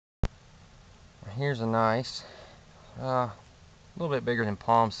Here's a nice, a little bit bigger than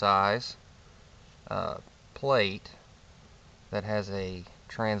palm size uh, plate that has a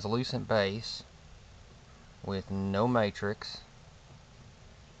translucent base with no matrix,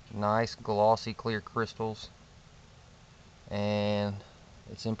 nice glossy clear crystals, and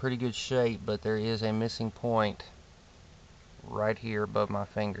it's in pretty good shape, but there is a missing point right here above my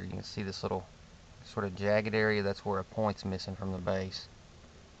finger. You can see this little sort of jagged area. That's where a point's missing from the base.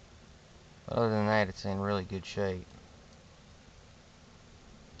 But other than that, it's in really good shape.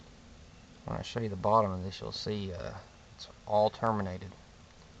 When I show you the bottom of this, you'll see it's all terminated.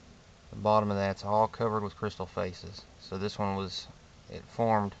 The bottom of that's all covered with crystal faces. So this one it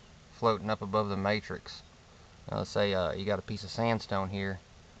formed floating up above the matrix. Now let's say you got a piece of sandstone here.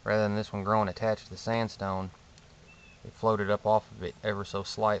 Rather than this one growing attached to the sandstone, it floated up off of it ever so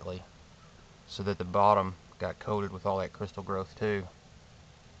slightly, so that the bottom got coated with all that crystal growth too.